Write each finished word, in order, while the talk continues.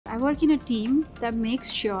I work in a team that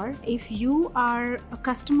makes sure if you are a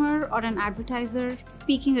customer or an advertiser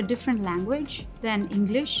speaking a different language than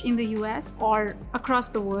English in the US or across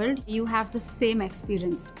the world, you have the same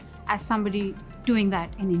experience as somebody doing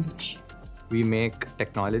that in English. We make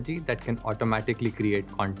technology that can automatically create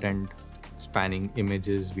content spanning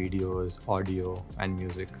images, videos, audio, and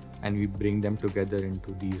music. And we bring them together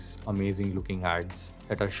into these amazing looking ads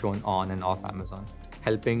that are shown on and off Amazon.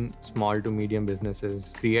 Helping small to medium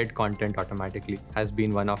businesses create content automatically has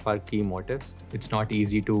been one of our key motives. It's not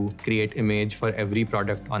easy to create image for every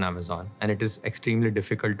product on Amazon, and it is extremely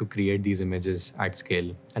difficult to create these images at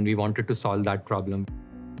scale. And we wanted to solve that problem.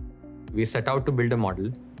 We set out to build a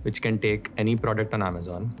model which can take any product on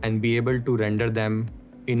Amazon and be able to render them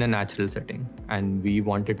in a natural setting. And we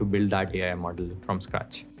wanted to build that AI model from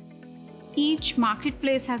scratch. Each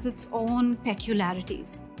marketplace has its own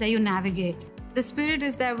peculiarities that you navigate. The spirit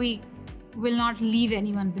is that we will not leave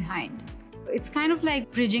anyone behind. It's kind of like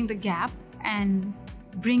bridging the gap and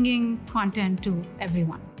bringing content to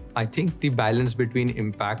everyone. I think the balance between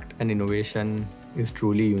impact and innovation is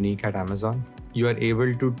truly unique at Amazon. You are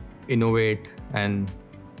able to innovate and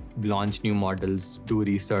launch new models, do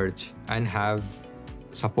research, and have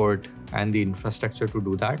support and the infrastructure to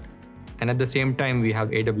do that. And at the same time, we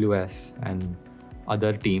have AWS and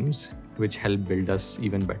other teams which help build us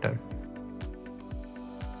even better.